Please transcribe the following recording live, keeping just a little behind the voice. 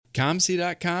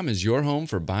ComC.com is your home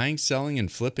for buying, selling, and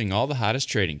flipping all the hottest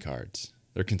trading cards.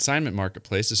 Their consignment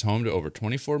marketplace is home to over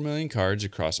 24 million cards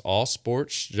across all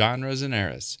sports, genres, and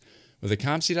eras. With a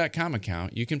ComC.com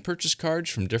account, you can purchase cards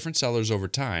from different sellers over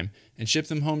time and ship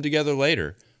them home together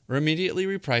later, or immediately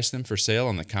reprice them for sale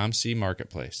on the ComC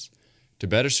marketplace. To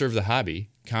better serve the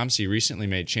hobby, ComC recently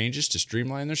made changes to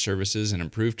streamline their services and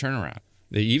improve turnaround.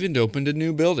 They even opened a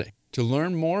new building. To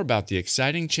learn more about the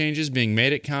exciting changes being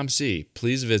made at ComC,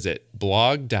 please visit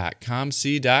blog.comc.com.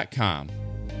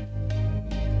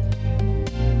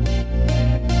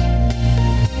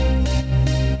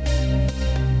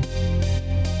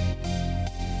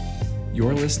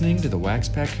 You're listening to the Wax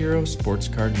Pack Hero Sports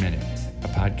Card Minute, a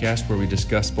podcast where we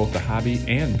discuss both the hobby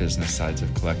and business sides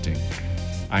of collecting.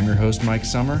 I'm your host, Mike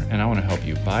Summer, and I want to help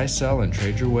you buy, sell, and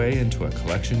trade your way into a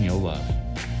collection you'll love.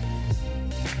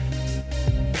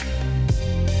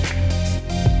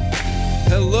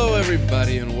 Hello,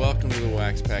 everybody, and welcome to the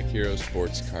Wax Pack Hero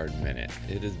Sports Card Minute.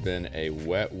 It has been a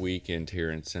wet weekend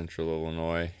here in Central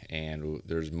Illinois, and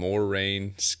there's more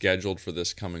rain scheduled for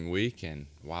this coming week. And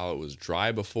while it was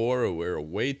dry before, we're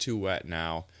way too wet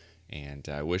now, and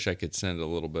I wish I could send a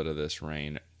little bit of this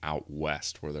rain out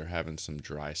west where they're having some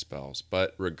dry spells.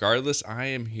 But regardless, I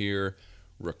am here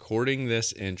recording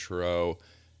this intro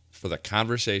for the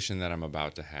conversation that I'm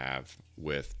about to have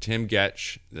with Tim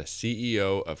Getch, the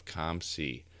CEO of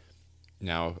ComC.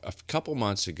 Now, a couple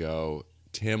months ago,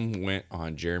 Tim went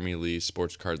on Jeremy Lee's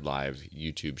Sports Card Live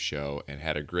YouTube show and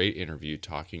had a great interview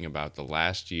talking about the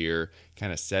last year,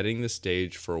 kind of setting the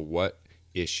stage for what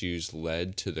issues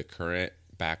led to the current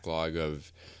backlog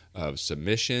of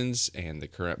submissions and the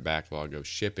current backlog of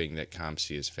shipping that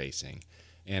ComC is facing.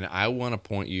 And I want to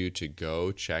point you to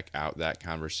go check out that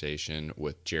conversation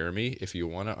with Jeremy if you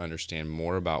want to understand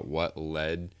more about what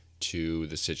led to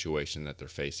the situation that they're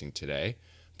facing today.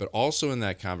 But also in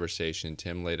that conversation,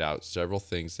 Tim laid out several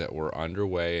things that were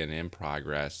underway and in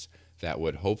progress that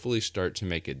would hopefully start to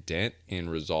make a dent in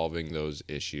resolving those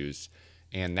issues.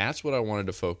 And that's what I wanted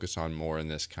to focus on more in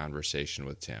this conversation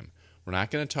with Tim. We're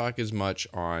not going to talk as much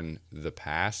on the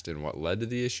past and what led to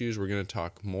the issues. We're going to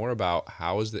talk more about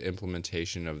how is the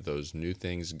implementation of those new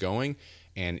things going,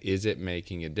 and is it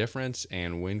making a difference,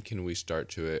 and when can we start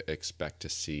to expect to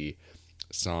see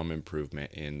some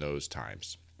improvement in those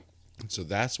times. So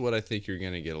that's what I think you're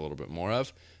going to get a little bit more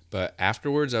of. But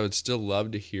afterwards, I would still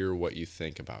love to hear what you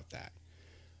think about that.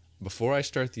 Before I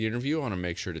start the interview, I want to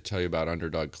make sure to tell you about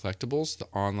Underdog Collectibles, the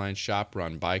online shop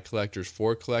run by collectors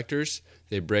for collectors.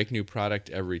 They break new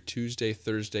product every Tuesday,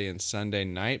 Thursday, and Sunday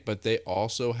night, but they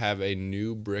also have a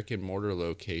new brick and mortar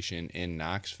location in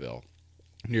Knoxville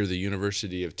near the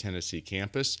University of Tennessee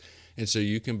campus. And so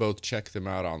you can both check them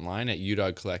out online at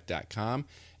udogcollect.com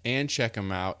and check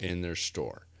them out in their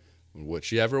store.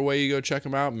 Whichever way you go check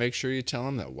them out, make sure you tell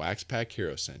them that Wax Pack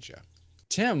Hero sent you.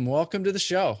 Tim, welcome to the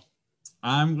show.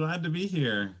 I'm glad to be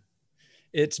here.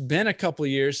 It's been a couple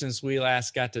of years since we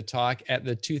last got to talk at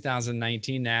the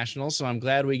 2019 Nationals, so I'm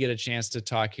glad we get a chance to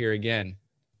talk here again.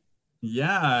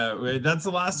 Yeah, that's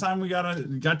the last time we got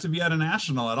to be at a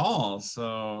national at all.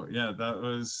 So yeah, that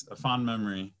was a fond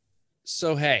memory.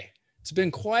 So hey, it's been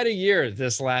quite a year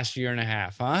this last year and a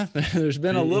half, huh? There's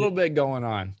been a little bit going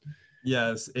on.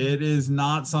 Yes, it is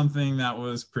not something that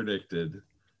was predicted.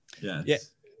 Yes. Yeah.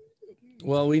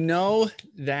 Well, we know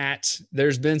that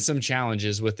there's been some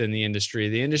challenges within the industry.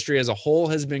 The industry as a whole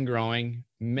has been growing.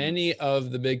 Many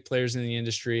of the big players in the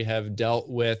industry have dealt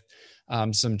with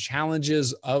some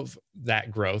challenges of that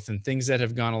growth and things that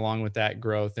have gone along with that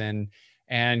growth. And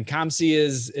ComC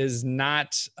is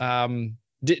not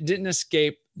didn't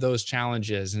escape those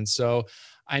challenges. And so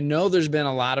I know there's been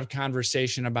a lot of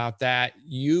conversation about that.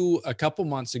 You a couple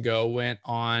months ago went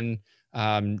on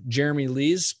Jeremy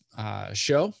Lee's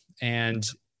show and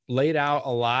laid out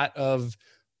a lot of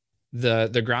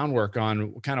the groundwork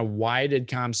on kind of why did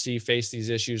ComC face these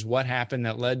issues, what happened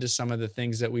that led to some of the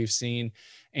things that we've seen.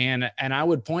 And I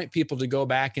would point people to go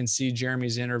back and see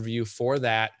Jeremy's interview for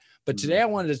that. But today I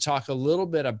wanted to talk a little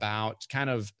bit about kind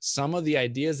of some of the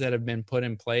ideas that have been put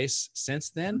in place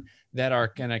since then that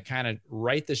are going to kind of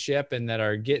right the ship and that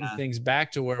are getting things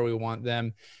back to where we want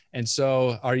them. And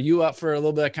so are you up for a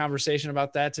little bit of conversation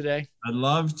about that today? I'd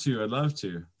love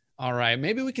to. All right.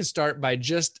 Maybe we can start by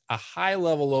just a high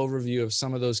level overview of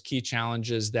some of those key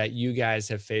challenges that you guys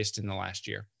have faced in the last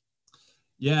year.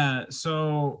 Yeah.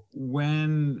 So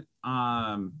when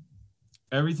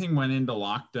everything went into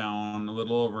lockdown a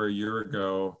little over a year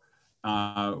ago,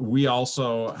 we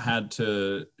also had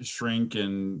to shrink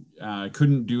and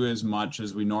couldn't do as much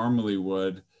as we normally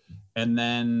would. And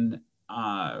then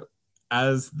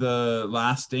as The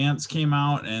Last Dance came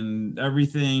out and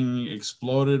everything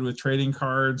exploded with trading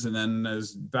cards, and then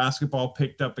as basketball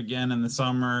picked up again in the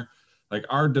summer, like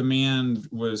our demand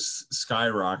was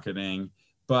skyrocketing,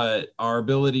 but our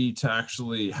ability to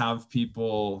actually have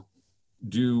people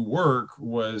do work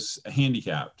was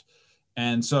handicapped.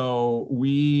 And so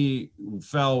we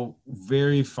fell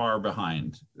very far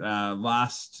behind.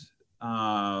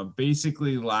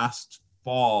 Basically last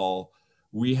fall,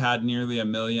 we had nearly 1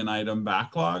 million item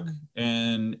backlog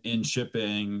and in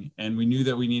shipping, and we knew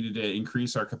that we needed to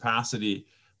increase our capacity.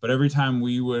 But every time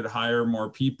we would hire more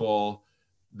people,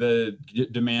 the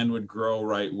demand would grow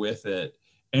right with it.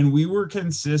 And we were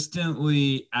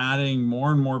consistently adding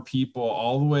more and more people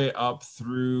all the way up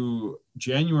through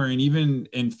January. And even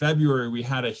in February, we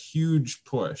had a huge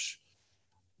push.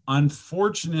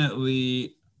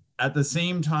 Unfortunately, at the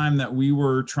same time that we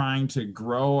were trying to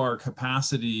grow our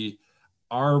capacity,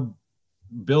 our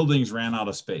buildings ran out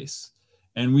of space.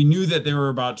 And we knew that they were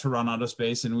about to run out of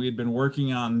space. And we had been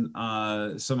working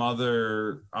on some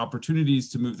other opportunities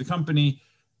to move the company.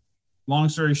 Long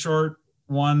story short,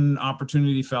 one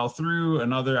opportunity fell through,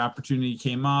 another opportunity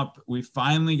came up. We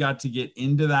finally got to get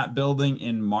into that building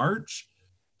in March,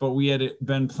 but we had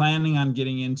been planning on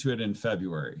getting into it in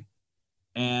February.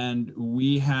 And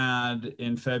we had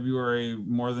in February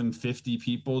more than 50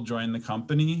 people join the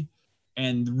company,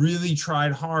 and really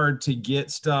tried hard to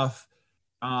get stuff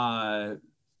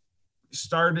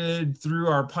started through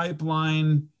our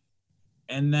pipeline.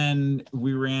 And then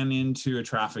we ran into a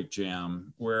traffic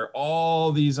jam where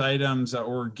all these items that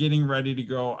were getting ready to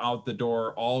go out the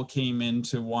door all came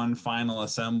into one final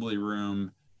assembly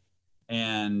room.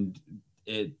 And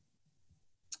it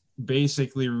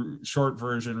basically, short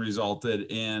version,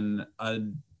 resulted in a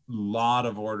lot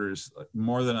of orders,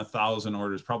 more than 1,000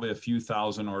 orders, probably a few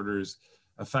thousand orders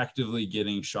effectively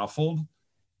getting shuffled.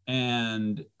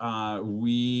 And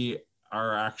we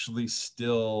are actually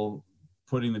still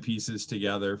putting the pieces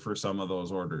together for some of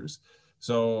those orders.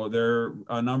 So there are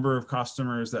a number of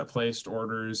customers that placed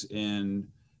orders in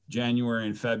January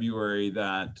and February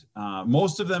that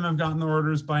most of them have gotten the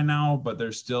orders by now, but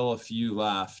there's still a few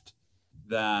left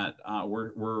that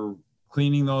we're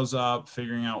cleaning those up,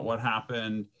 figuring out what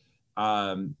happened.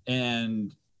 And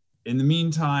in the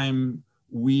meantime,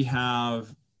 we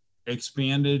have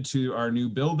expanded to our new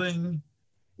building.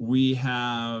 We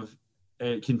have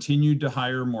continued to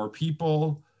hire more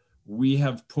people. We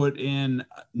have put in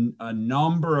a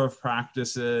number of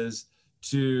practices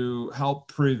to help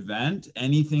prevent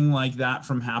anything like that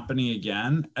from happening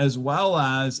again, as well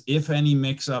as, if any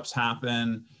mix-ups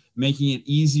happen, making it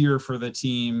easier for the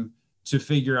team to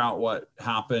figure out what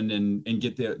happened and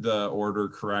get the order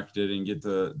corrected and get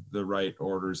the right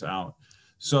orders out.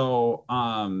 So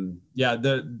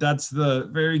that's the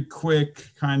very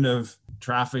quick kind of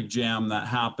traffic jam that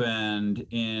happened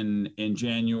in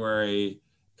January,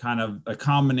 kind of a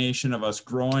combination of us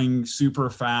growing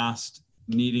super fast,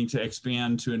 needing to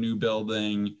expand to a new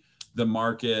building, the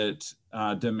market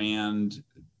demand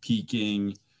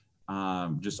peaking,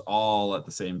 just all at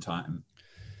the same time.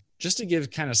 Just to give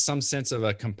kind of some sense of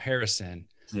a comparison,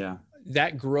 yeah,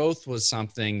 that growth was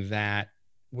something that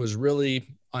was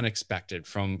really unexpected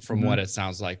from what it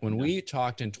sounds like. When we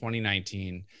talked in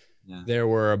 2019, there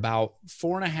were about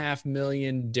 4.5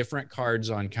 million different cards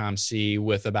on COMC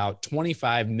with about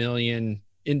 25 million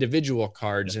individual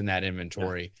cards in that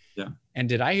inventory. Yeah. And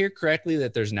did I hear correctly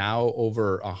that there's now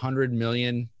over 100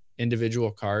 million individual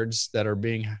cards that are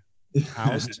being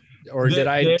housed? Or did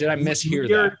I mishear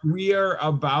that? We are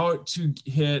about to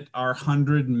hit our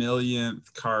 100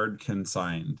 millionth card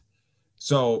consigned.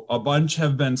 So a bunch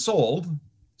have been sold.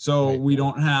 So we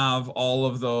don't have all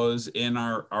of those in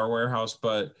our warehouse,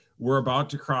 but we're about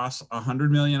to cross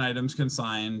 100 million items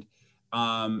consigned.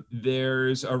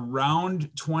 There's around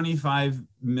 25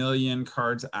 million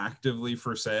cards actively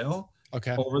for sale.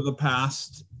 Okay. Over the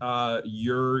past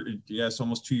year,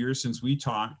 almost 2 years since we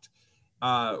talked,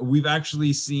 we've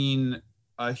actually seen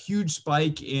a huge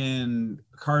spike in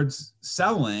cards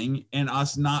selling and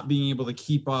us not being able to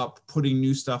keep up putting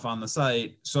new stuff on the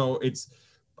site. So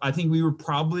I think we were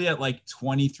probably at like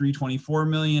 23, 24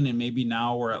 million, and maybe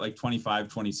now we're at like 25,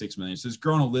 26 million. So it's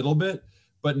grown a little bit,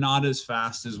 but not as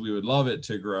fast as we would love it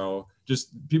to grow. Just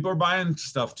people are buying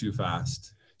stuff too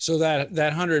fast. So that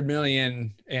 100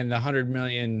 million and the 100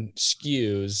 million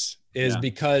SKUs is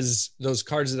because those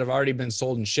cards that have already been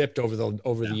sold and shipped over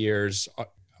the years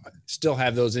still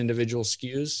have those individual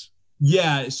SKUs?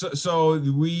 Yeah. So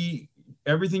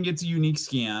everything gets a unique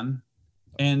scan.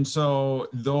 And so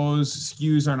those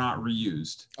SKUs are not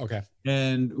reused. Okay.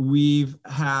 And we've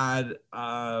had,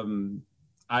 I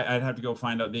I'd have to go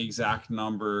find out the exact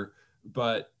number,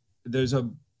 but there's a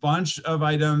bunch of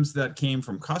items that came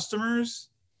from customers,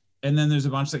 and then there's a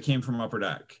bunch that came from Upper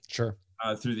Deck. Sure.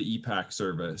 Through the e-Pack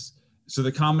service. So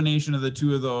the combination of the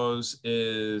two of those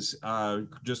is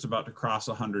just about to cross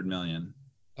 100 million.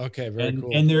 Okay, very cool.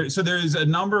 And there's a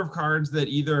number of cards that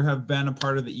either have been a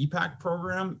part of the e-Pack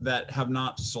program that have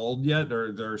not sold yet,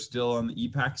 or they're still on the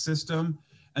e-Pack system.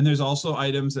 And there's also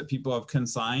items that people have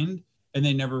consigned and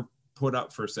they never put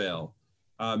up for sale.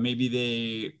 Maybe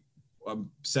they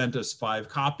sent us 5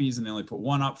 copies and they only put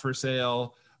 1 up for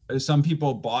sale. Some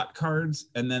people bought cards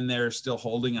and then they're still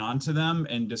holding on to them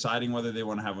and deciding whether they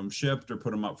want to have them shipped or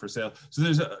put them up for sale. So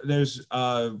there's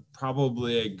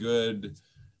probably a good,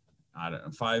 I don't know,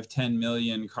 5-10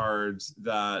 million cards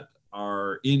that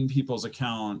are in people's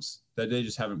accounts that they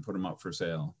just haven't put them up for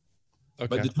sale. Okay.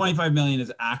 But the 25 million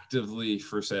is actively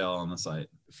for sale on the site.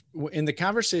 In the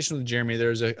conversation with Jeremy,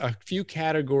 there's a few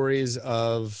categories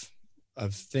of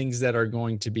things that are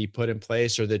going to be put in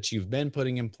place, or that you've been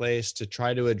putting in place to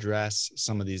try to address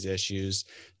some of these issues.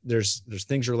 There's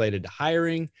things related to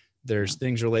hiring, there's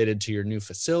things related to your new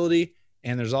facility,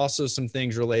 and there's also some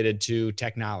things related to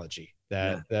technology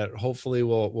that hopefully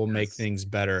will make things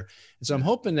better. And so I'm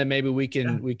hoping that maybe we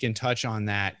can touch on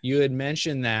that. You had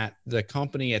mentioned that the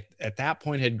company at that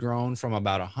point had grown from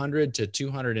about 100 to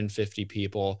 250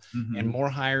 people, and more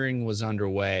hiring was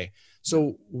underway.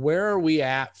 So where are we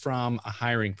at from a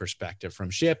hiring perspective, from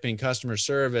shipping, customer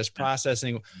service,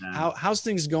 processing? How's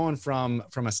things going from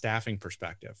a staffing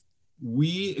perspective?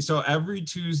 So every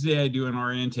Tuesday I do an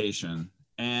orientation,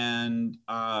 and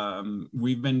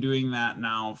we've been doing that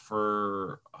now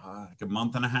for like a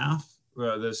month and a half. We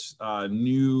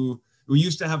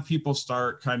used to have people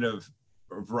start kind of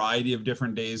a variety of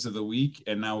different days of the week,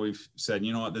 and now we've said,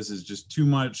 you know what, this is just too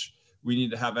much. We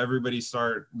need to have everybody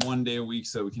start 1 day a week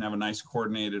so we can have a nice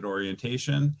coordinated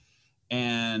orientation.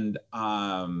 And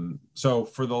so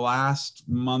for the last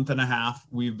month and a half,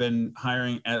 we've been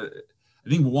hiring. I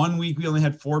think 1 week we only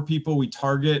had 4 people. We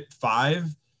target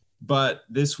 5, but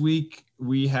this week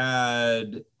we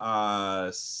had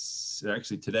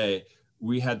actually today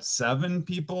we had 7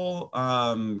 people.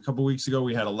 A couple weeks ago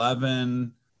we had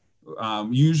 11.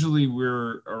 Usually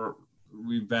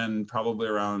we've been probably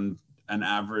around an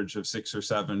average of 6 or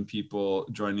 7 people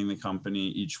joining the company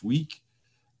each week.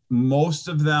 Most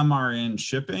of them are in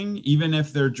shipping, even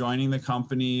if they're joining the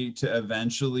company to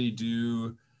eventually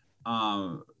do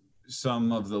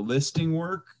some of the listing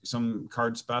work, some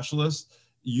card specialists.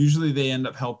 Usually they end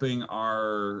up helping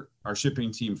our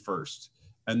shipping team first,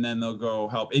 and then they'll go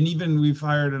help. And even we've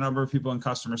hired a number of people in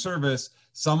customer service,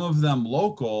 some of them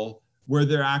local, where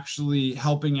they're actually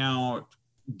helping out,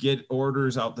 get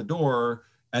orders out the door,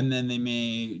 and then they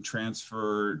may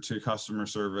transfer to customer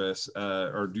service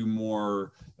or do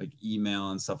more like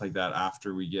email and stuff like that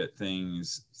after we get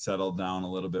things settled down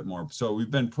a little bit more. So we've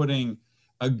been putting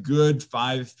a good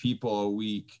 5 people a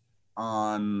week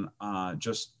on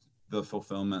just the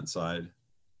fulfillment side.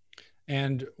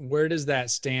 And where does that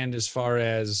stand as far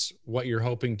as what you're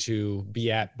hoping to be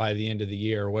at by the end of the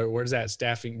year? Where's that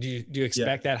staffing? Do you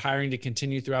expect that hiring to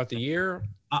continue throughout the year?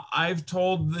 I've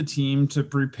told the team to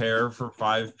prepare for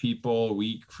 5 people a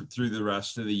week through the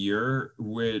rest of the year,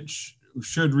 which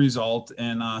should result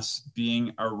in us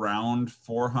being around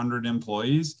 400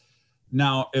 employees.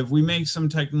 Now, if we make some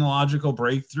technological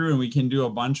breakthrough and we can do a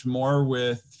bunch more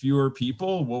with fewer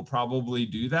people, we'll probably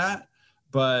do that.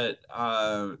 But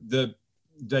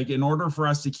in order for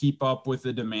us to keep up with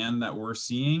the demand that we're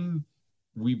seeing,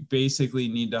 we basically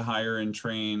need to hire and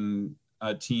train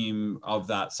a team of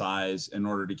that size in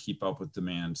order to keep up with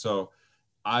demand. So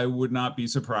I would not be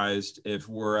surprised if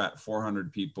we're at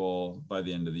 400 people by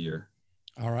the end of the year.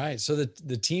 All right. So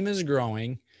the team is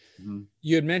growing. Mm-hmm.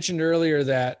 You had mentioned earlier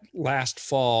that last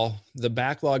fall, the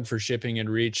backlog for shipping had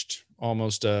reached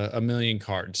almost a million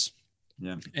cards.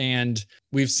 Yeah. And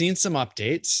we've seen some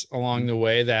updates along the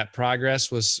way that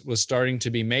progress was starting to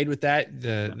be made with that.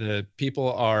 The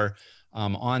people are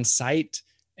on site,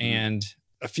 and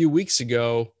a few weeks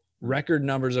ago, record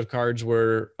numbers of cards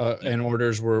were and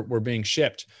orders were being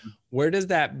shipped. Where does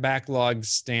that backlog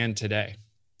stand today?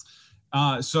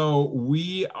 So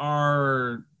we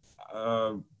are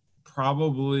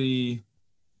probably,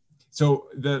 so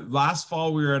the last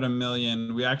fall we were at 1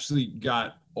 million. We actually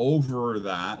got over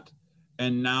that,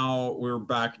 and now we're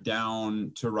back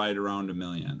down to right around 1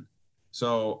 million.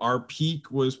 So our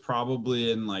peak was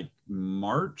probably in like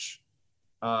March.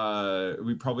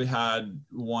 We probably had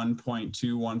 1.2,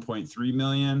 1.3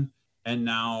 million, and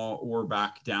now we're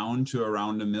back down to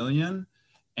around 1 million.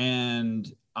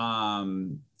 And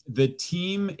the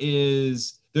team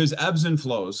is, there's ebbs and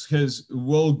flows, because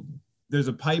there's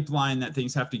a pipeline that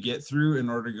things have to get through in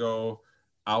order to go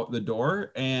out the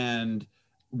door. And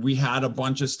we had a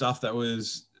bunch of stuff that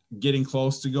was getting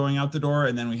close to going out the door.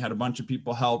 And then we had a bunch of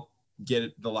people help get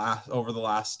it over the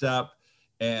last step.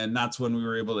 And that's when we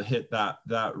were able to hit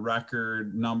that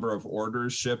record number of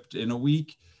orders shipped in a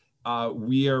week.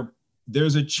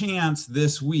 There's a chance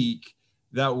this week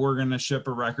that we're going to ship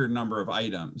a record number of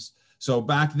items. So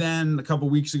back then, a couple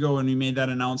of weeks ago, when we made that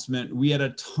announcement, we had a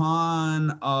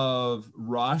ton of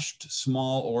rushed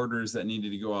small orders that needed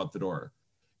to go out the door.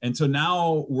 And so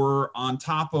now we're on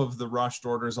top of the rushed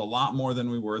orders a lot more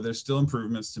than we were. There's still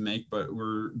improvements to make, but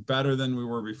we're better than we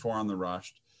were before on the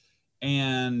rushed.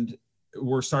 And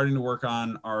we're starting to work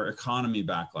on our economy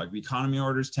backlog. The economy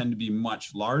orders tend to be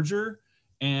much larger.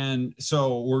 And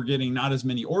so we're getting not as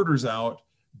many orders out,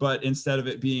 but instead of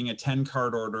it being a 10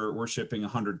 card order, we're shipping a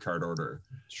 100 card order.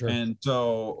 Sure. And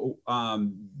so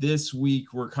this week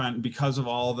because of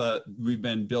all that we've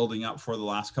been building up for the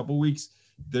last couple of weeks,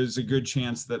 there's a good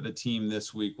chance that the team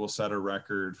this week will set a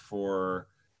record for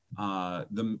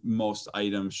the most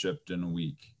items shipped in a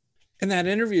week. In that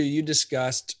interview, you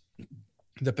discussed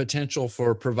the potential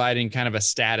for providing kind of a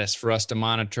status for us to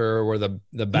monitor where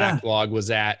the backlog was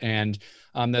at, and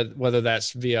whether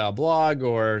that's via a blog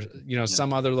or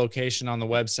some other location on the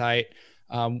website.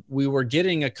 We were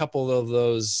getting a couple of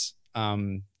those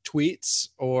tweets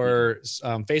or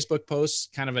Facebook posts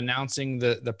kind of announcing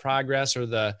the progress or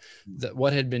the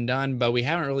what had been done, but we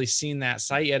haven't really seen that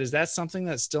site yet. Is that something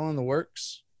that's still in the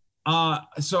works?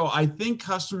 So I think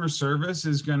customer service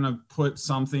is going to put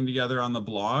something together on the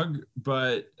blog,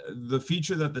 but the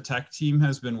feature that the tech team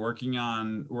has been working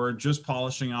on, we're just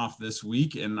polishing off this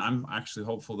week. And I'm actually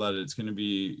hopeful that it's going to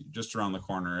be just around the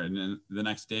corner, and in the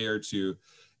next day or two,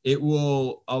 it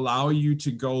will allow you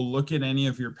to go look at any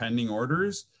of your pending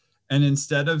orders. And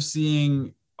instead of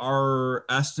seeing our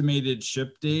estimated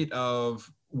ship date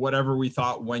of whatever we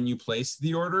thought when you placed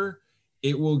the order,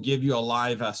 it will give you a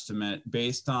live estimate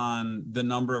based on the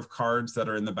number of cards that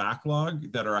are in the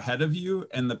backlog that are ahead of you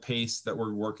and the pace that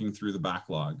we're working through the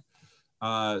backlog.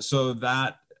 So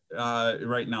that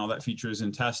right now that feature is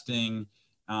in testing.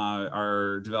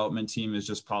 Our development team is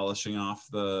just polishing off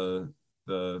the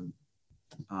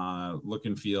look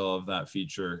and feel of that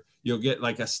feature. You'll get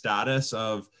like a status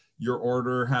of your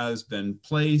order has been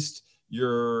placed.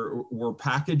 We're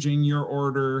packaging your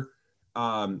order.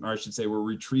 Or I should say we're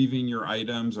retrieving your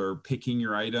items or picking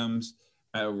your items.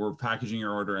 We're packaging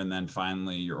your order, and then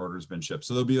finally your order's been shipped.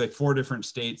 So there'll be like 4 different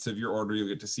states of your order. You'll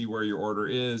get to see where your order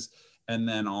is, and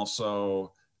then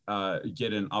also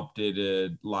get an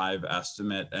updated live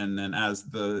estimate. And then as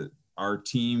our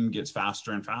team gets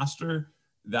faster and faster,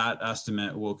 that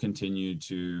estimate will continue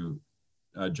to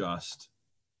adjust.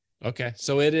 Okay.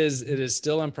 So it is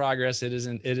still in progress. It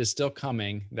is still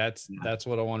coming. That's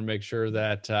what I want to make sure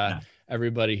that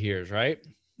everybody hears, right?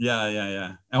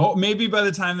 Yeah. And maybe by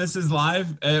the time this is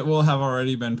live, it will have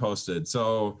already been posted.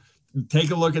 So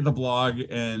take a look at the blog,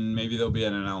 and maybe there'll be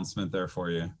an announcement there for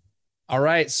you. All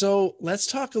right. So let's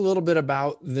talk a little bit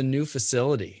about the new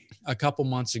facility. A couple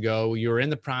months ago, you were in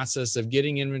the process of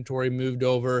getting inventory moved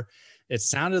over. It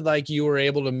sounded like you were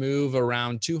able to move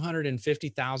around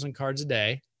 250,000 cards a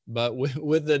day. But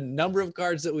with the number of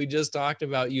cards that we just talked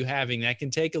about you having, that can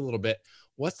take a little bit.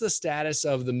 What's the status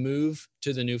of the move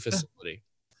to the new facility?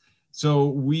 So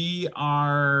we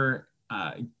are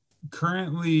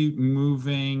currently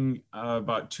moving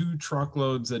about 2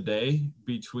 truckloads a day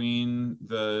between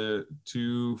the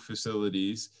 2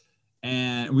 facilities.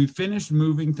 And we finished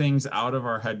moving things out of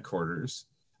our headquarters.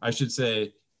 I should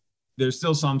say, there's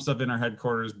still some stuff in our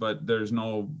headquarters, but there's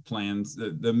no plans.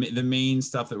 The main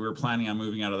stuff that we were planning on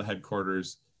moving out of the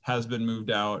headquarters has been moved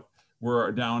out.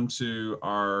 We're down to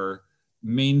our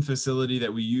main facility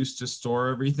that we used to store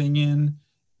everything in.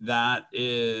 That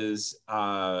is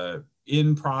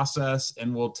in process,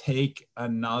 and will take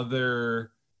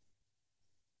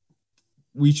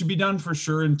we should be done for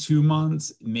sure in 2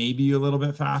 months, maybe a little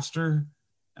bit faster.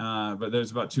 But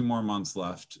there's about 2 more months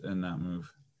left in that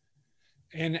move.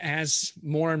 And as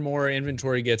more and more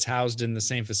inventory gets housed in the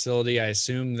same facility, I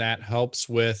assume that helps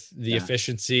with the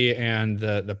efficiency and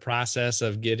the process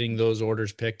of getting those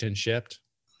orders picked and shipped.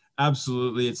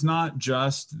 Absolutely. It's not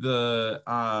just the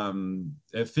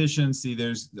efficiency.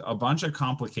 There's a bunch of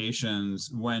complications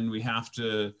when we have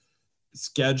to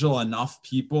schedule enough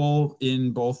people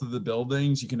in both of the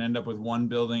buildings. You can end up with one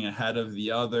building ahead of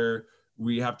the other.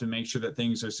 We have to make sure that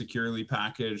things are securely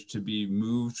packaged to be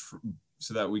moved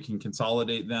so that we can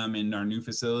consolidate them in our new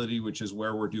facility, which is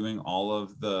where we're doing all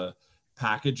of the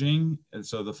packaging. And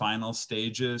so the final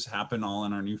stages happen all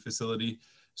in our new facility.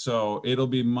 So it'll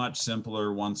be much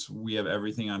simpler once we have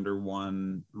everything under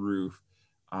one roof.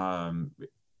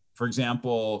 For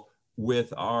example,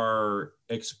 with our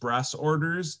express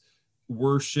orders,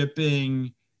 we're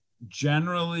shipping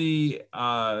generally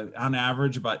on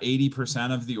average about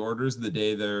 80% of the orders the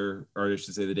day they're, or I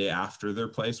should say the day after they're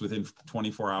placed, within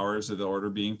 24 hours of the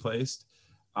order being placed.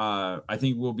 I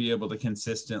think we'll be able to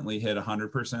consistently hit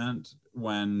 100%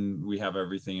 when we have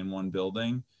everything in one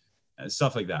building.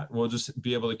 Stuff like that. We'll just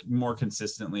be able to more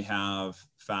consistently have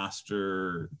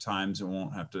faster times and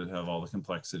won't have to have all the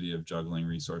complexity of juggling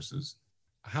resources.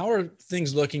 How are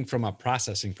things looking from a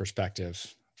processing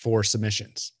perspective for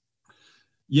submissions?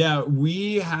 Yeah,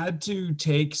 we had to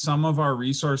take some of our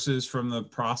resources from the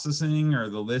processing or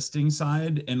the listing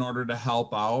side in order to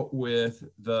help out with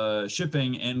the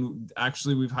shipping. And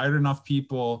actually, we've hired enough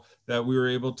people that we were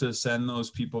able to send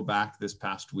those people back this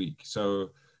past week.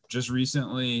 So just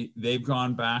recently, they've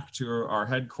gone back to our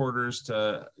headquarters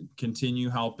to continue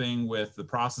helping with the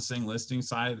processing listing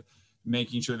side,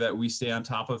 making sure that we stay on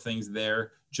top of things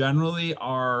there. Generally,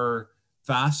 our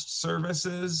fast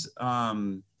services,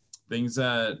 things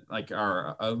that like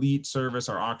our elite service,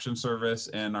 our auction service,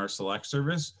 and our select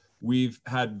service, we've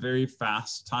had very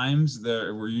fast times.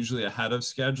 We're usually ahead of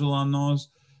schedule on those.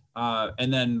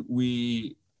 And then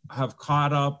we have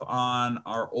caught up on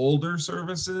our older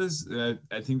services.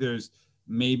 I think there's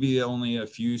maybe only a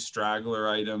few straggler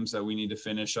items that we need to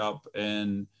finish up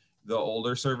in the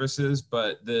older services,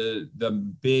 but the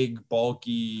big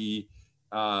bulky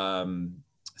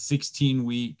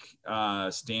 16-week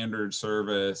standard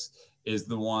service is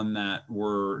the one that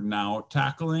we're now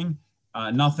tackling.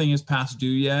 Nothing is past due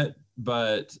yet,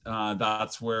 but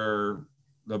that's where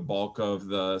the bulk of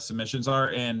the submissions are.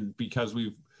 And because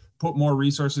we've put more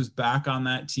resources back on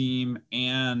that team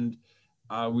and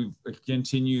we've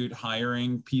continued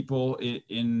hiring people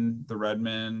in the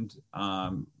Redmond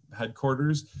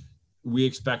headquarters, we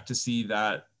expect to see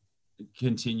that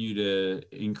continue to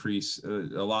increase,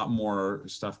 a lot more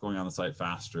stuff going on the site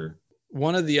faster.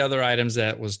 One of the other items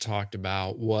that was talked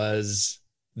about was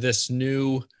this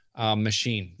new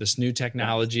machine, this new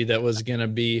technology that was going to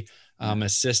be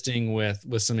assisting with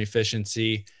some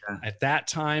efficiency. Yeah. At that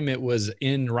time, it was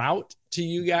en route to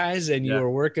you guys, and you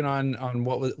were working on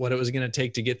what it was going to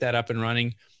take to get that up and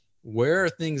running. Where are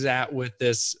things at with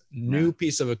this new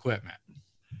piece of equipment?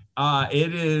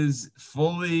 It is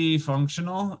fully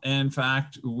functional. In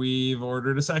fact, we've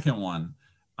ordered a second one.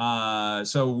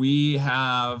 So we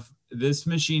have, this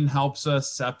machine helps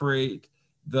us separate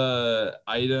the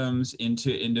items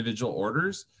into individual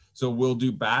orders. So we'll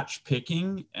do batch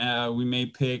picking. We may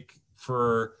pick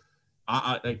for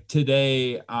like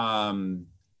today,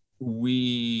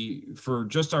 we, for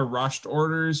just our rushed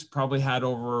orders, probably had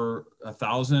over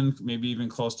 1,000, maybe even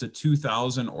close to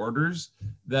 2,000 orders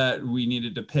that we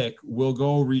needed to pick. We'll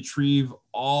go retrieve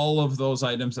all of those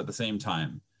items at the same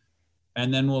time.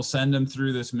 And then we'll send them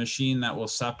through this machine that will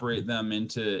separate them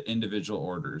into individual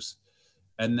orders.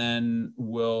 And then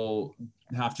we'll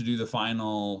have to do the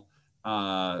final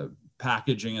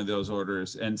packaging of those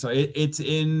orders. And so it's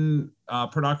in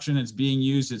production. It's being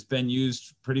used. It's been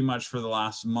used pretty much for the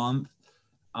last month.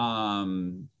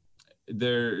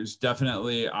 There's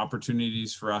definitely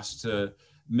opportunities for us to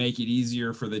make it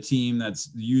easier for the team that's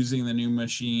using the new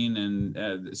machine.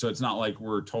 And so it's not like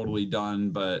we're totally done,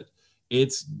 but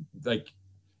it's like,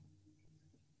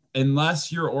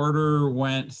 unless your order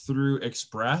went through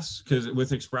express, because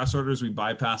with express orders, we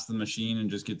bypass the machine and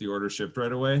just get the order shipped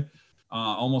right away.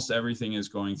 Almost everything is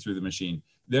going through the machine.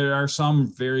 There are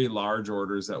some very large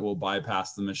orders that will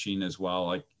bypass the machine as well.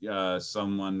 Like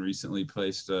someone recently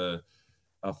placed a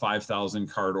 5,000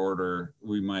 card order.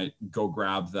 We might go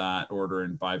grab that order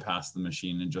and bypass the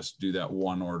machine and just do that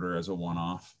one order as a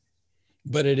one-off.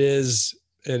 But it is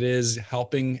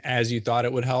helping as you thought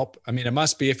it would help. I mean, it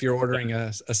must be if you're ordering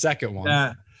a second one.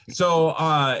 Yeah. So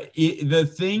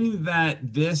the thing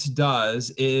that this does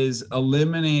is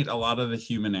eliminate a lot of the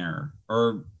human error,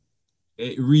 or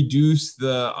reduce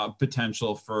the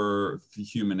potential for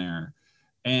human error.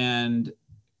 And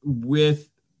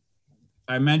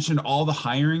I mentioned all the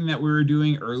hiring that we were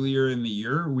doing earlier in the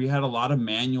year, we had a lot of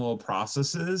manual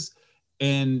processes,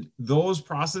 and those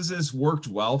processes worked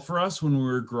well for us when we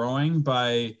were growing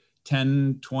by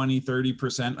 10, 20,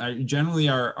 30%. Generally,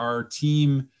 our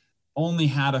team only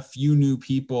had a few new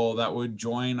people that would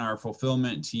join our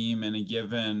fulfillment team in a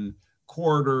given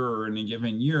quarter or in a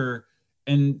given year,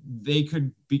 and they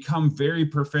could become very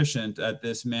proficient at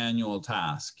this manual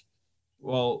task.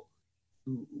 Well,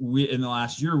 in the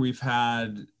last year, we've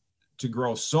had to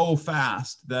grow so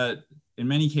fast that in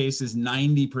many cases,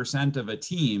 90% of a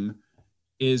team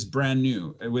is brand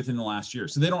new within the last year.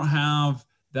 So they don't have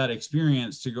that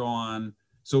experience to go on.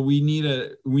 So we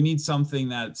need something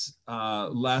that's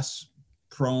less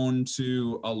prone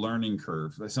to a learning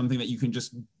curve, something that you can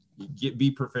just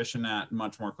be proficient at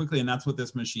much more quickly. And that's what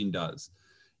this machine does,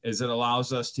 is it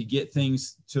allows us to get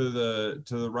things to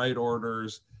the right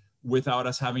orders without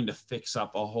us having to fix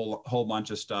up a whole bunch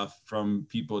of stuff from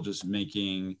people just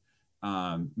making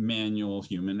manual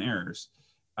human errors.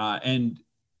 And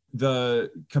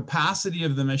the capacity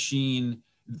of the machine,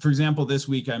 for example, this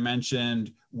week I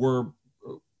mentioned we're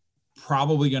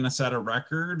probably going to set a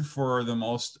record for the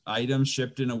most items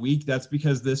shipped in a week. That's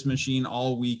because this machine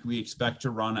all week we expect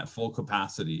to run at full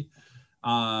capacity.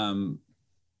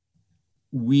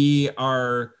 We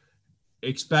are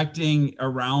expecting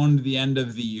around the end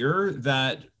of the year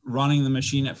that running the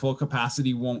machine at full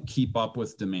capacity won't keep up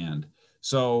with demand.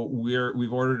 So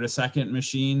we've ordered a second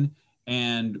machine,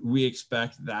 and we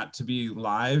expect that to be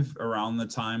live around the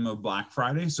time of Black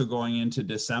Friday. So going into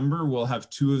December, we'll have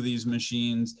 2 of these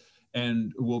machines,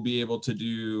 and we'll be able to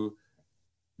do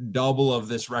double of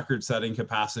this record-setting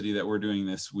capacity that we're doing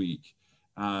this week.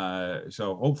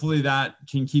 So hopefully that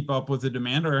can keep up with the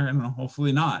demand, or I don't know,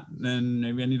 hopefully not. Then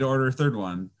maybe I need to order a third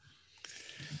one.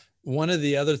 One of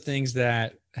the other things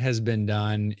that has been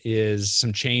done is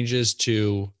some changes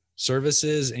to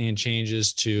services and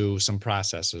changes to some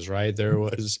processes, right? There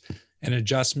was an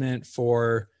adjustment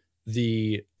for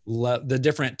the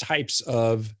different types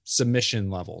of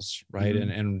submission levels, right? Mm-hmm.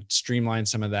 And streamline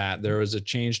some of that. There was a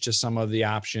change to some of the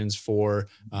options for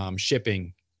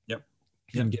shipping.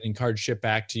 And getting cards shipped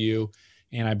back to you.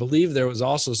 And I believe there was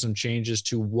also some changes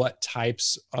to what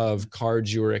types of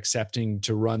cards you were accepting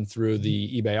to run through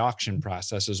the eBay auction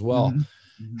process as well.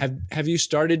 Mm-hmm. Have you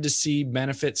started to see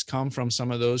benefits come from some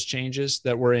of those changes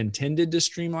that were intended to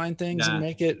streamline things and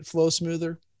make it flow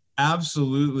smoother?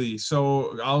 Absolutely.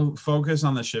 So I'll focus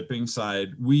on the shipping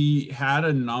side. We had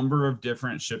a number of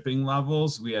different shipping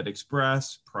levels. We had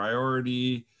express,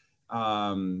 priority,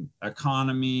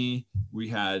 economy. We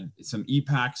had some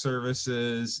e-pack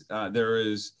services. There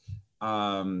is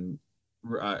economy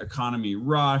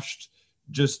rushed,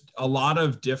 just a lot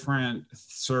of different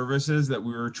services that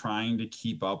we were trying to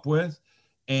keep up with.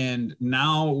 And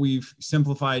now we've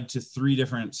simplified to 3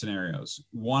 different scenarios.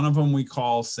 One of them we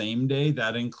call same day.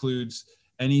 That includes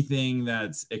anything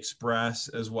that's express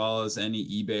as well as any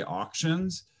eBay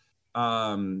auctions.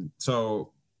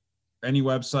 So any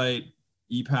website,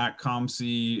 ePack,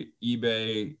 ComC,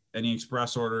 eBay, any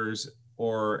express orders,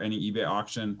 or any eBay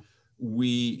auction,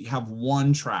 we have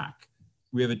one track.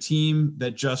 We have a team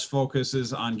that just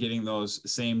focuses on getting those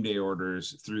same day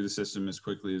orders through the system as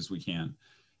quickly as we can.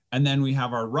 And then we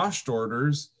have our rushed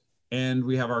orders, and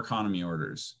we have our economy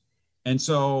orders. And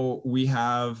so we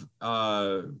have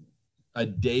a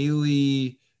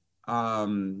daily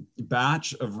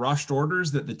batch of rushed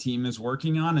orders that the team is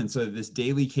working on. And so this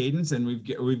daily cadence, and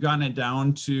we've gotten it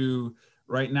down to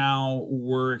right now,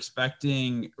 we're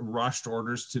expecting rushed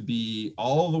orders to be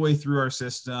all the way through our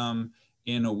system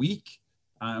in a week.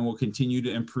 And we'll continue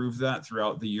to improve that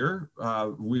throughout the year.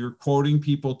 We're quoting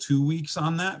people 2 weeks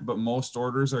on that, but most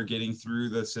orders are getting through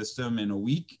the system in a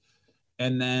week.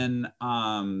 And then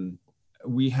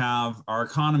we have our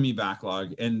economy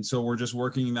backlog. And so we're just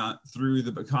working that through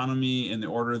the economy in the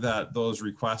order that those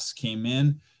requests came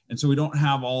in. And so we don't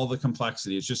have all the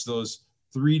complexity. It's just those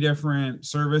 3 different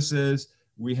services.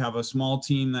 We have a small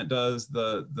team that does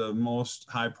the most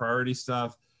high priority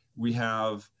stuff. We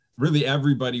have really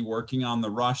everybody working on the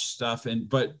rush stuff,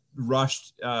 but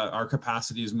rushed, our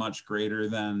capacity is much greater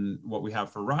than what we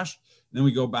have for rush. And then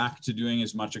we go back to doing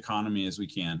as much economy as we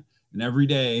can. And every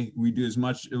day we do as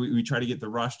much, we try to get the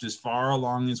rushed as far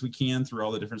along as we can through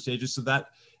all the different stages. So that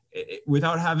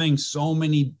without having so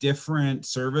many different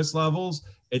service levels,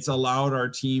 it's allowed our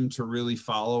team to really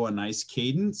follow a nice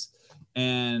cadence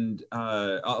and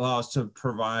allow us to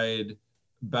provide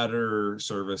better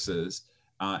services.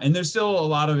 And there's still a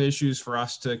lot of issues for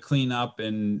us to clean up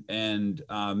and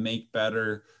make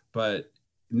better, but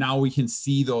now we can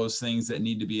see those things that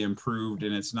need to be improved,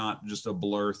 and it's not just a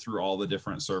blur through all the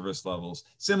different service levels.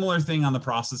 Similar thing on the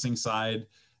processing side,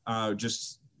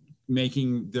 just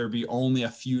making there be only a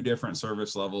few different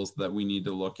service levels that we need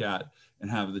to look at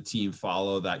and have the team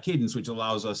follow that cadence, which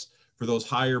allows us for those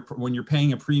higher, when you're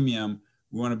paying a premium,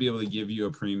 we want to be able to give you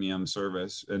a premium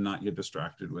service and not get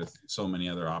distracted with so many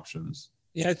other options.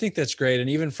 Yeah, I think that's great. And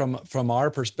even from our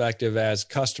perspective as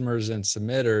customers and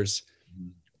submitters,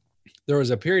 there was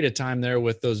a period of time there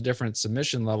with those different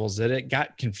submission levels that it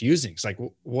got confusing. It's like,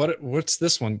 what's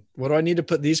this one? What do I need to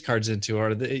put these cards into?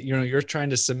 Or you're trying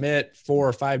to submit 4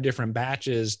 or 5 different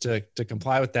batches to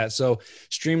comply with that. So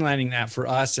streamlining that for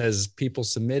us as people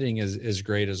submitting is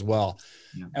great as well.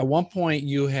 Yeah. At one point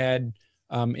you had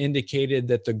indicated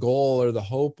that the goal or the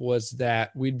hope was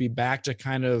that we'd be back to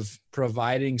kind of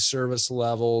providing service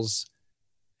levels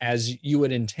as you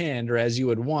would intend or as you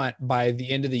would want by the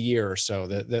end of the year or so,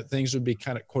 that things would be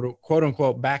kind of quote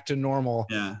unquote back to normal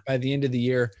by the end of the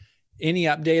year. Any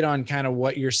update on kind of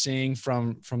what you're seeing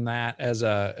from that as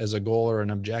a goal or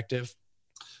an objective?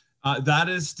 That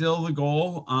is still the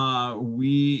goal.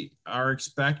 We are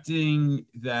expecting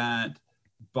that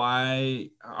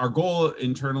our goal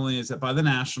internally is that by the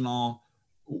national,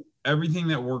 everything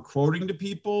that we're quoting to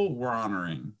people, we're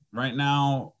honoring. Right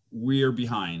now, we are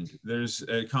behind. There's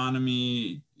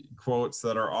economy quotes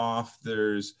that are off.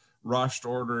 There's rushed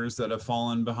orders that have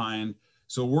fallen behind.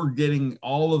 So we're getting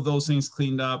all of those things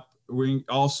cleaned up. We're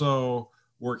also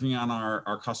working on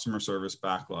our customer service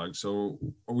backlog. So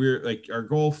we're like, our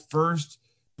goal first,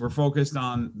 we're focused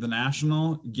on the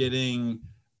national, getting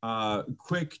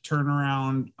quick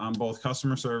turnaround on both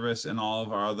customer service and all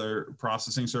of our other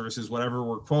processing services. Whatever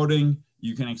we're quoting,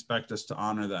 you can expect us to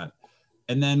honor that.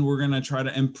 And then we're going to try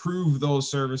to improve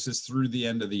those services through the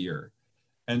end of the year.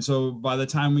 And so by the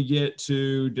time we get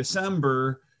to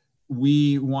December,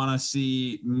 we want to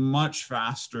see much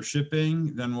faster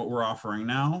shipping than what we're offering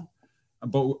now.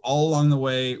 But all along the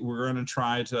way, we're going to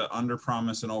try to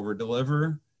underpromise and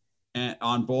overdeliver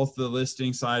on both the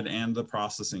listing side and the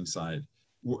processing side.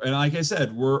 And like I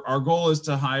said, our goal is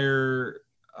to hire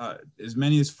as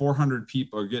many as 400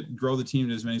 people, or grow the team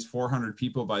to as many as 400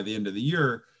 people by the end of the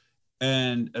year.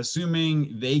 And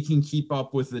assuming they can keep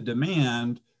up with the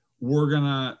demand, we're going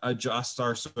to adjust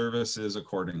our services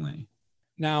accordingly.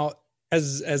 Now,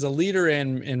 as a leader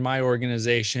in my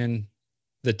organization,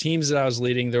 the teams that I was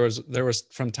leading, there was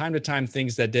from time to time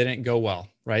things that didn't go well,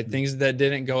 right? Mm-hmm. Things that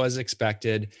didn't go as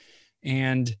expected.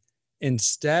 And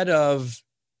instead of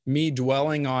me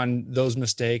dwelling on those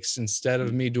mistakes, instead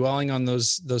of me dwelling on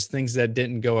those things that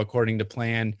didn't go according to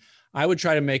plan, I would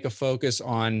try to make a focus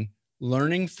on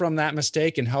learning from that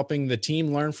mistake and helping the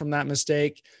team learn from that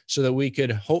mistake so that we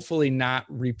could hopefully not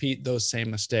repeat those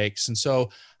same mistakes. And so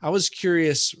I was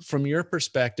curious, from your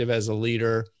perspective as a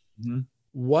leader, mm-hmm.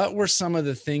 what were some of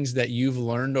the things that you've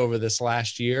learned over this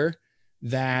last year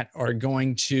that are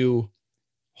going to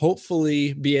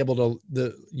hopefully be able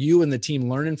to, you and the team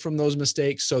learning from those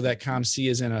mistakes so that COMC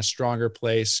is in a stronger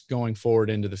place going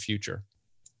forward into the future?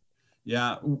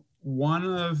 Yeah. One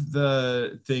of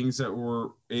the things that we're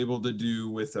able to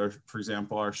do with for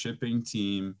example, our shipping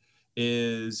team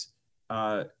is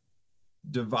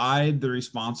divide the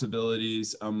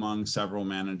responsibilities among several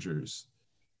managers.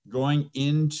 Going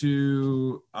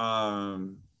into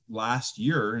last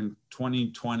year in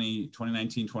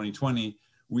 2019, 2020,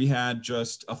 we had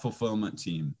just a fulfillment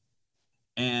team.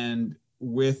 And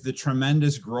with the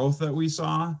tremendous growth that we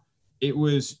saw, we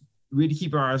had to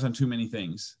keep our eyes on too many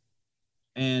things.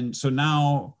 And so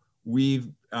now we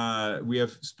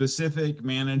have specific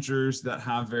managers that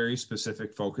have very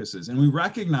specific focuses, and we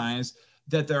recognize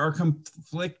that there are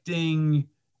conflicting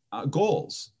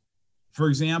goals. For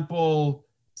example,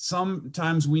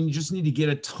 sometimes we just need to get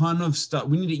a ton of stuff.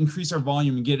 We need to increase our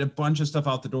volume and get a bunch of stuff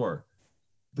out the door.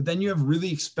 But then you have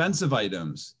really expensive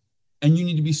items, and you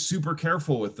need to be super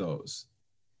careful with those.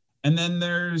 And then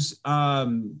there's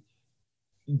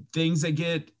things that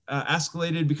get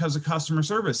escalated because of customer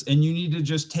service, and you need to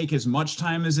just take as much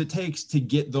time as it takes to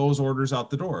get those orders out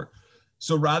the door.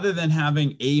 So rather than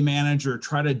having a manager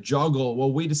try to juggle,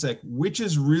 well, wait a sec, which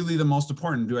is really the most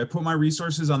important? Do I put my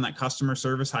resources on that customer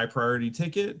service high priority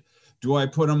ticket? Do I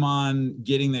put them on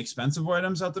getting the expensive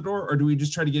items out the door? Or do we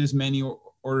just try to get as many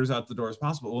orders out the door as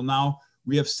possible? Well, now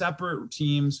we have separate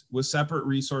teams with separate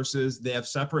resources. They have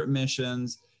separate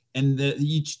missions, and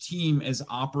each team is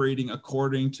operating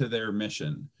according to their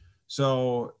mission.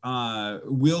 So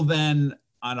we'll then,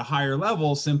 on a higher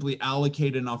level, simply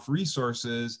allocate enough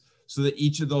resources so that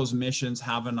each of those missions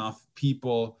have enough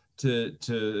people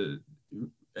to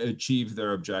achieve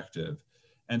their objective.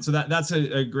 And so that's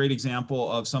a great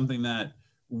example of something that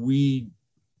we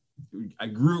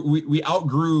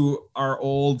outgrew our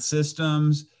old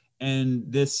systems, and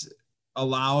this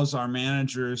allows our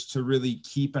managers to really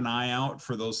keep an eye out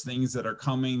for those things that are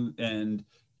coming and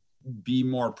be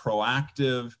more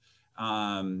proactive.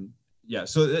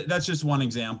 So that's just one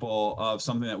example of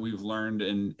something that we've learned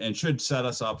and should set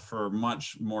us up for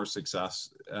much more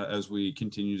success as we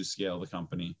continue to scale the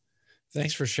company.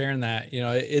 Thanks for sharing that.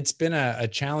 It's been a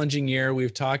challenging year.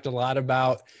 We've talked a lot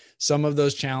about some of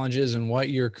those challenges and what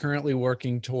you're currently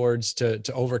working towards to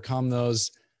overcome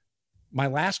those. My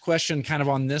last question kind of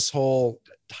on this whole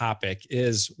topic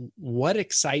is, what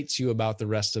excites you about the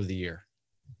rest of the year?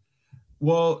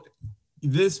 Well,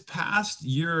 this past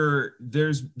year,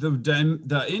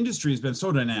 the industry has been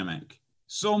so dynamic.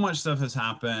 So much stuff has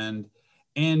happened.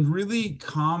 And really,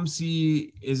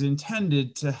 COMC is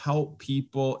intended to help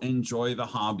people enjoy the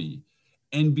hobby.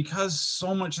 And because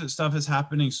so much of stuff is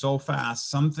happening so fast,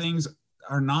 some things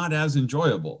are not as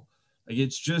enjoyable. Like,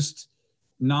 it's just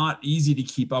not easy to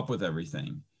keep up with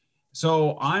everything.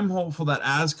 So I'm hopeful that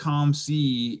as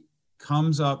COMC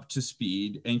comes up to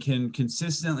speed and can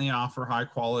consistently offer high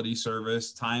quality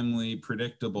service, timely,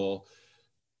 predictable,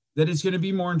 that it's going to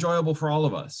be more enjoyable for all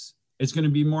of us. It's going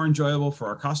to be more enjoyable for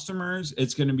our customers.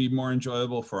 It's going to be more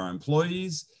enjoyable for our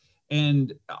employees.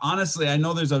 And honestly, I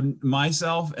know there's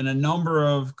myself and a number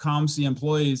of COMC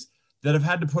employees that have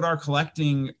had to put our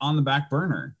collecting on the back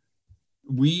burner.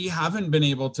 We haven't been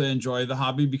able to enjoy the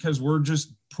hobby because we're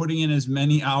just putting in as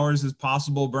many hours as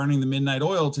possible, burning the midnight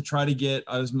oil to try to get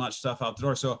as much stuff out the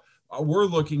door. So we're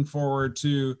looking forward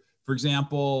to, for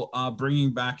example,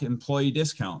 bringing back employee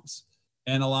discounts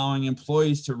and allowing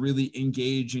employees to really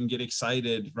engage and get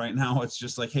excited. Right now, it's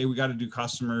just like, hey, we got to do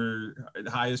customer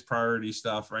highest priority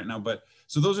stuff right now. But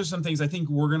so those are some things I think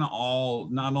we're going to all,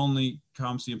 not only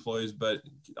COMC employees, but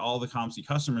all the COMC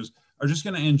customers are just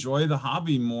going to enjoy the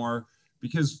hobby more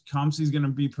because COMC is going to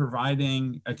be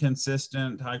providing a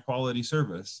consistent, high quality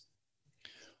service.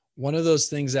 One of those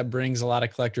things that brings a lot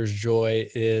of collectors joy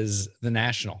is the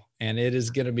National, and it is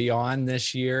going to be on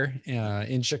this year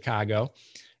in Chicago.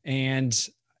 And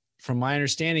from my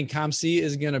understanding, COMC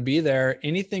is going to be there.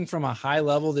 Anything from a high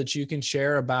level that you can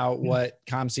share about what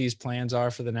COMC's plans are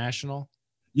for the National?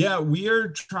 Yeah, we are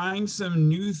trying some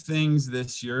new things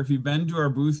this year. If you've been to our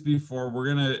booth before,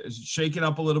 we're going to shake it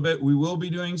up a little bit. We will be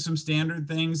doing some standard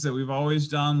things that we've always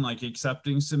done, like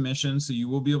accepting submissions. So you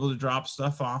will be able to drop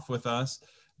stuff off with us.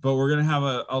 But we're going to have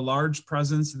a large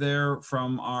presence there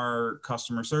from our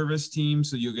customer service team.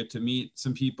 So you'll get to meet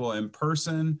some people in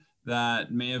person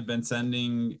that may have been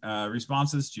sending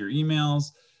responses to your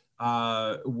emails.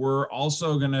 We're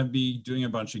also going to be doing a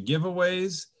bunch of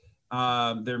giveaways.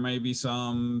 There may be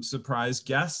some surprise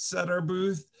guests at our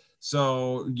booth.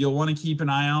 So you'll want to keep an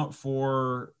eye out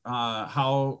for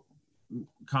how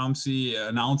COMC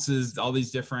announces all these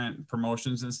different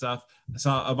promotions and stuff.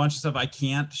 So a bunch of stuff I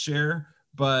can't share,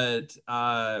 but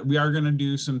we are going to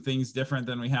do some things different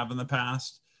than we have in the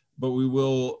past. But we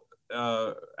will,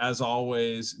 as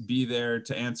always, be there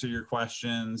to answer your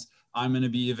questions. I'm going to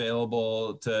be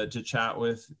available to chat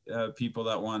with people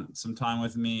that want some time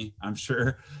with me. I'm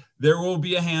sure there will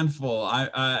be a handful.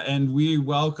 And we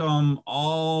welcome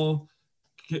all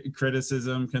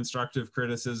criticism, constructive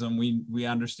criticism. We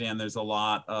understand there's a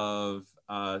lot of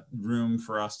room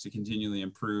for us to continually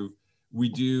improve. We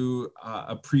do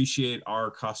appreciate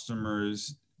our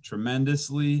customers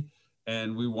tremendously,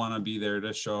 and we want to be there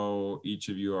to show each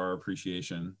of you our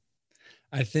appreciation.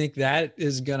 I think that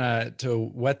is going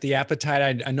to whet the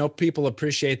appetite. I know people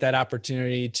appreciate that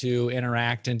opportunity to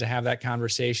interact and to have that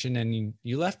conversation. And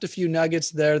you left a few nuggets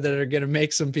there that are going to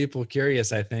make some people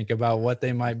curious, I think, about what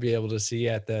they might be able to see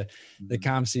at the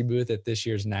COMC booth at this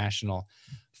year's National.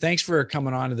 Thanks for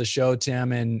coming on to the show,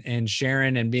 Tim, and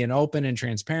sharing and being open and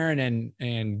transparent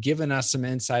and giving us some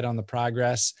insight on the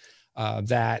progress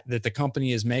that the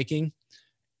company is making.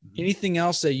 Anything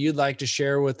else that you'd like to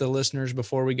share with the listeners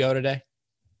before we go today?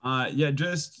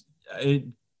 Just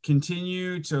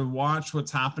continue to watch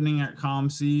what's happening at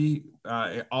COMC.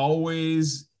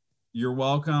 Always, you're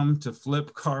welcome to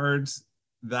flip cards.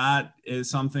 That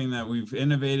is something that we've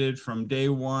innovated from day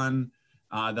one.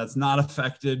 That's not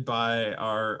affected by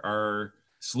our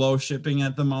slow shipping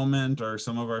at the moment or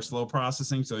some of our slow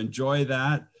processing. So enjoy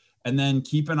that. And then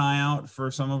keep an eye out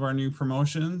for some of our new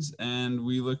promotions. And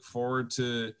we look forward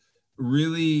to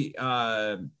really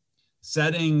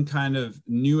setting kind of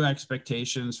new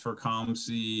expectations for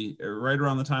COMC right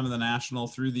around the time of the National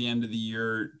through the end of the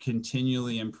year,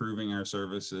 continually improving our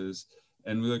services.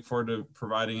 And we look forward to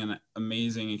providing an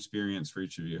amazing experience for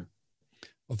each of you.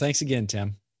 Well, thanks again,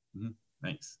 Tim. Mm-hmm.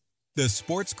 Thanks. The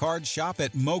Sports Card Shop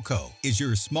at MoCo is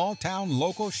your small-town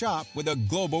local shop with a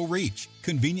global reach.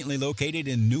 Conveniently located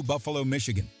in New Buffalo,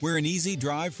 Michigan. We're an easy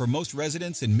drive for most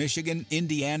residents in Michigan,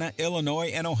 Indiana,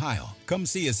 Illinois, and Ohio. Come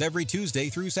see us every Tuesday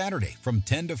through Saturday from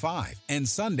 10 to 5 and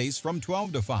Sundays from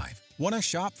 12 to 5. Want to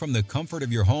shop from the comfort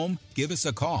of your home? Give us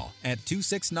a call at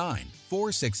 269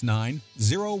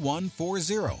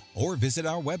 888-469-0140 or visit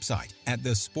our website at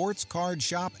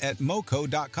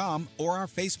thesportscardshop@moco.com or our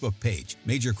Facebook page.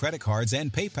 Major credit cards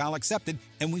and PayPal accepted,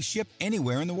 and we ship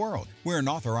anywhere in the world. We're an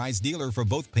authorized dealer for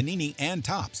both Panini and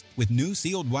Topps, with new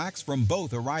sealed wax from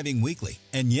both arriving weekly.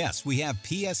 And yes, we have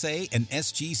PSA and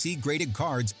SGC graded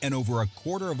cards and over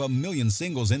 250,000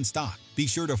 singles in stock. Be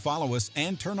sure to follow us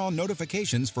and turn on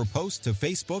notifications for posts to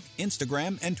Facebook,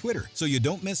 Instagram, and Twitter so you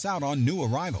don't miss out on new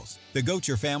arrivals. The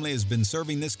Gocher family has been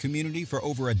serving this community for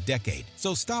over a decade,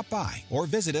 so stop by or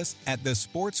visit us at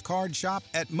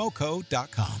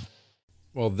thesportscardshop@moco.com.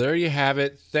 Well, there you have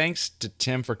it. Thanks to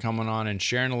Tim for coming on and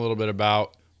sharing a little bit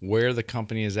about where the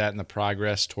company is at in the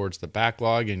progress towards the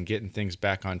backlog and getting things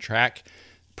back on track.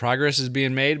 Progress is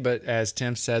being made, but as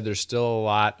Tim said, there's still a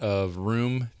lot of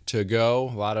room to go,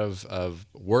 a lot of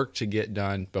work to get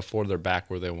done before they're back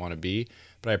where they want to be.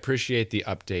 But I appreciate the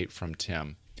update from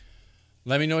Tim.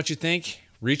 Let me know what you think.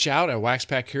 Reach out at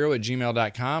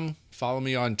waxpackhero@gmail.com. Follow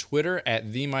me on Twitter at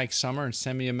 @TheMikeSummer and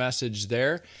send me a message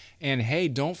there. And hey,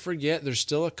 don't forget, there's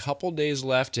still a couple days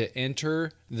left to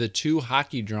enter the 2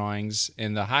 hockey drawings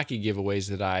and the hockey giveaways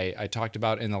that I talked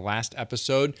about in the last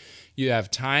episode. You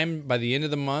have time by the end of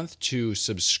the month to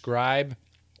subscribe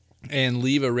and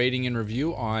leave a rating and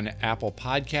review on Apple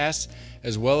Podcasts,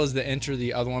 as well as to enter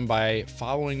the other one by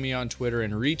following me on Twitter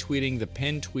and retweeting the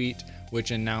pinned tweet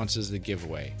which announces the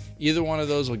giveaway. Either one of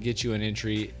those will get you an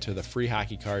entry to the free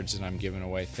hockey cards that I'm giving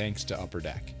away thanks to Upper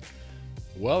Deck.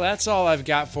 Well, that's all I've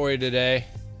got for you today,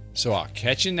 so I'll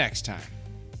catch you next time.